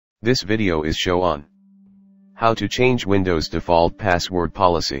This video is show on how to change Windows default password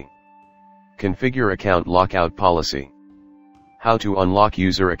policy, configure account lockout policy, how to unlock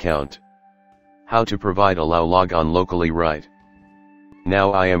user account, how to provide allow logon locally right.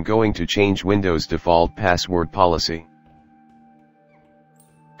 Now I am going to change Windows default password policy.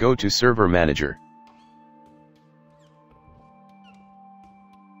 Go to Server Manager.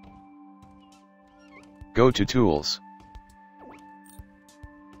 Go to Tools.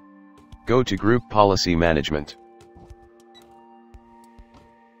 Go to Group Policy Management.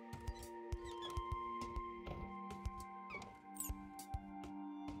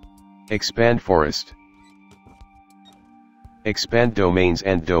 Expand Forest. Expand Domains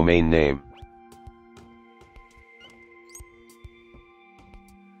and Domain Name.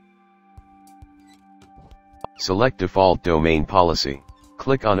 Select Default Domain Policy.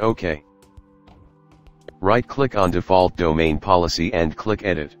 Click on OK. Right-click on Default Domain Policy and click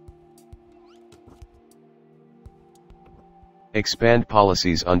Edit. Expand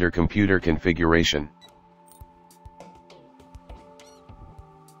Policies under Computer Configuration.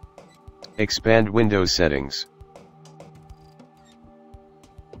 Expand Windows Settings.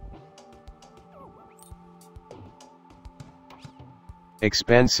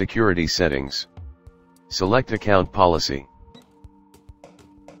 Expand Security Settings. Select Account Policy.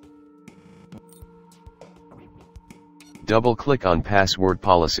 Double-click on Password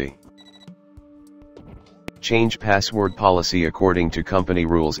Policy. Change password policy according to company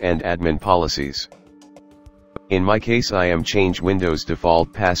rules and admin policies. In my case I am change Windows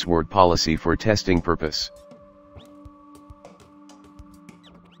default password policy for testing purpose.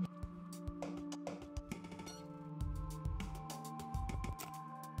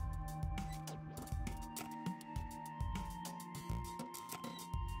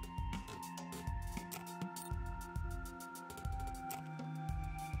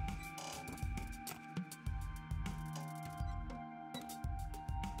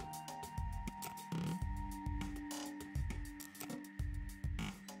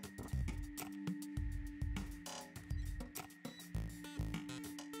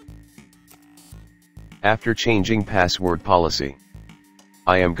 After changing password policy,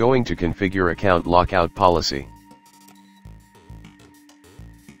 I am going to configure account lockout policy.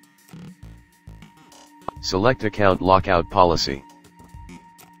 Select account lockout policy.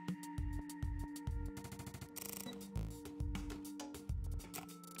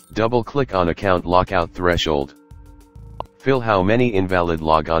 Double-click on account lockout threshold. Fill how many invalid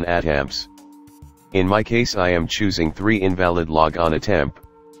logon attempts. In my case I am choosing 3 invalid logon attempt.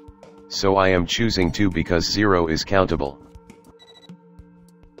 So I am choosing 2 because 0 is countable.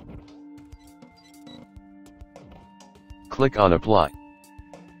 Click on Apply.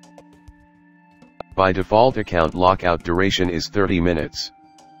 By default account lockout duration is 30 minutes.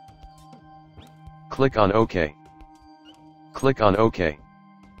 Click on OK. Click on OK.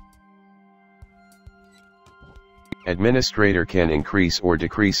 Administrator can increase or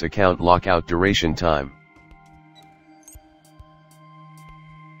decrease account lockout duration time.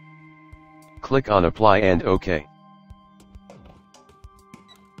 Click on Apply and OK.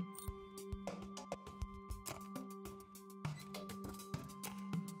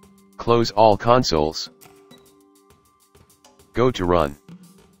 Close all consoles. Go to Run.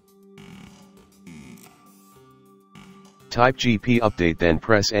 Type GP update then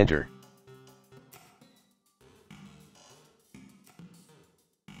press Enter.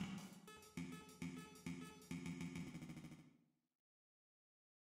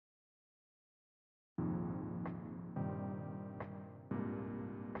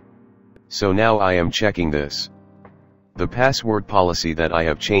 So now I am checking this. The password policy that I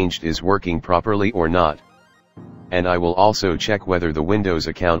have changed is working properly or not. And I will also check whether the Windows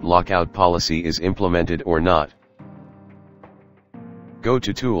account lockout policy is implemented or not. Go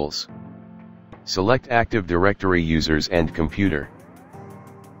to Tools. Select Active Directory Users and Computer.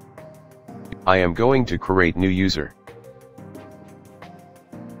 I am going to create new user.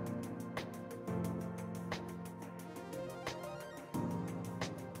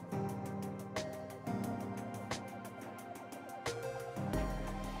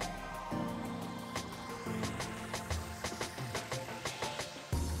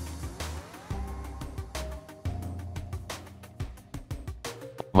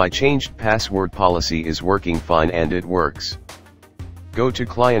 My changed password policy is working fine and it works. Go to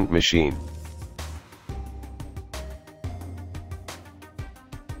Client Machine.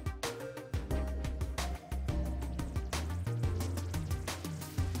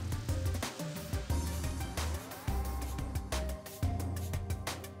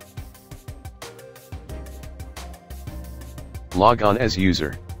 Log on as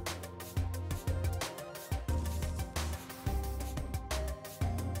user.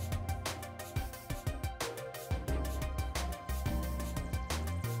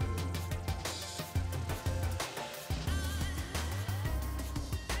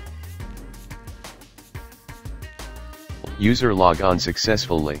 User log on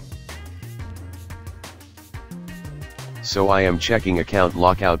successfully. So I am checking account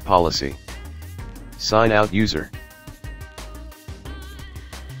lockout policy. Sign out user.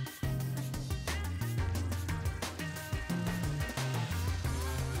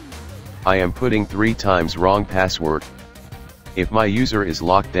 I am putting 3 times wrong password. If my user is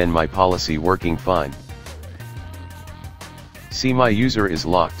locked, then my policy working fine. See, my user is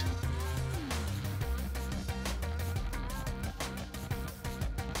locked.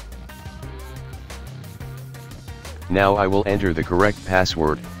 Now I will enter the correct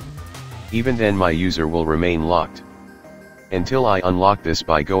password. Even then my user will remain locked. Until I unlock this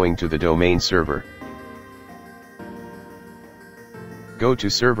by going to the domain server. Go to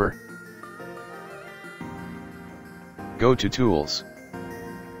server. Go to tools.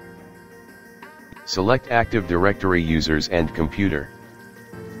 Select Active Directory users and computer.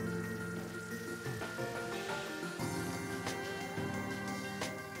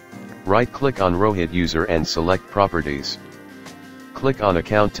 Right-click on Rohit user and select Properties. Click on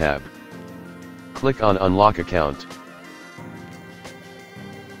Account tab. Click on Unlock Account.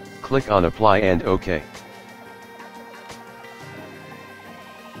 Click on Apply and OK.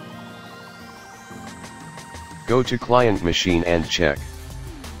 Go to Client Machine and check.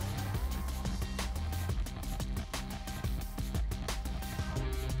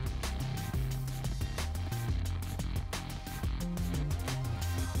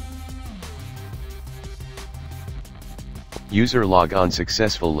 User log on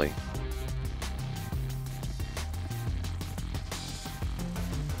successfully.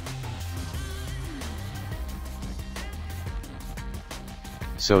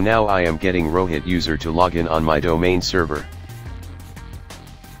 So now I am getting Rohit user to log in on my domain server.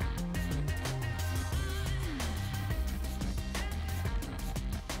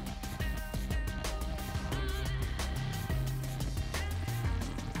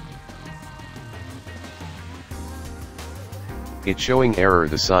 It's showing error.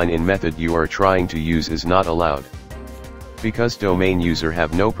 The sign-in method you are trying to use is not allowed. Because domain user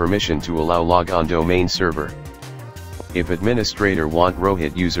have no permission to allow log on domain server. If administrator want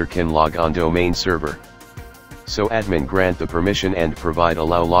Rohit user can log on domain server. So admin grant the permission and provide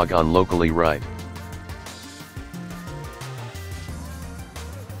allow log on locally, right?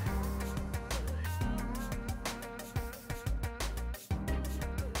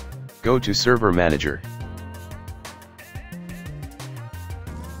 Go to server manager.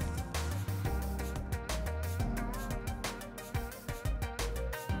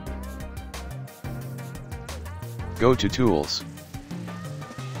 Go to Tools.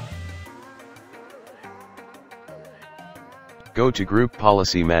 Go to Group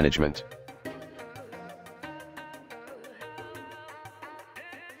Policy Management.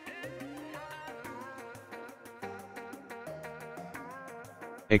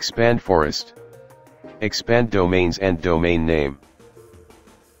 Expand Forest. Expand Domains and Domain Name.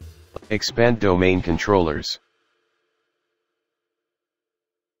 Expand Domain Controllers.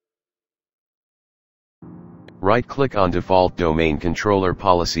 Right-click on Default Domain Controller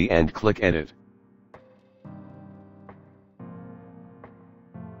Policy and click Edit.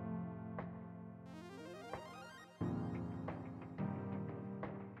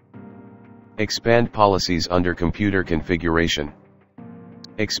 Expand Policies under Computer Configuration.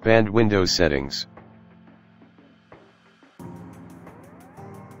 Expand Windows Settings.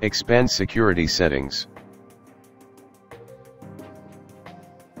 Expand Security Settings.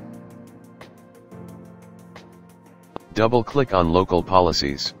 Double-click on Local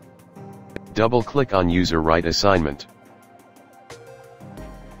Policies. Double-click on User Right Assignment.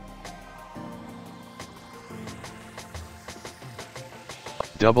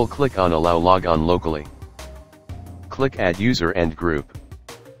 Double-click on Allow Log On Locally. Click Add User and Group.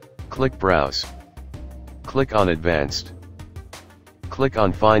 Click Browse. Click on Advanced. Click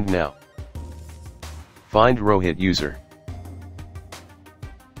on Find Now. Find Rohit user.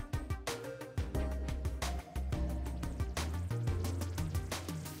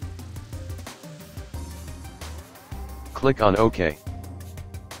 Click on OK.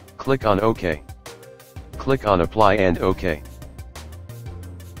 Click on OK. Click on Apply and OK.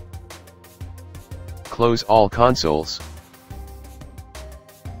 Close all consoles.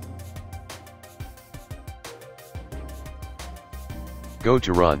 Go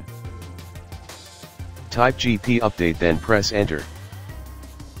to Run. Type GP update, then press Enter.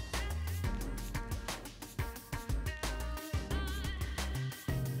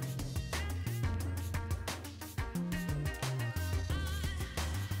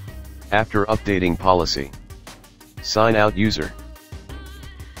 After updating policy, sign out user.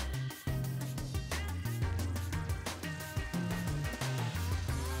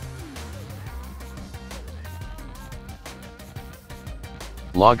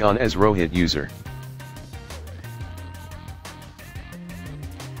 Log on as Rohit user.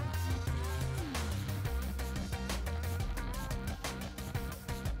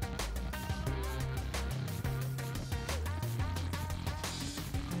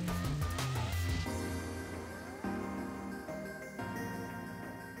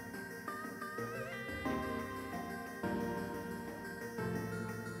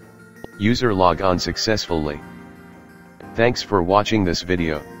 User log on successfully. Thanks for watching this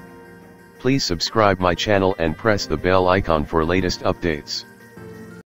video. Please subscribe my channel and press the bell icon for latest updates.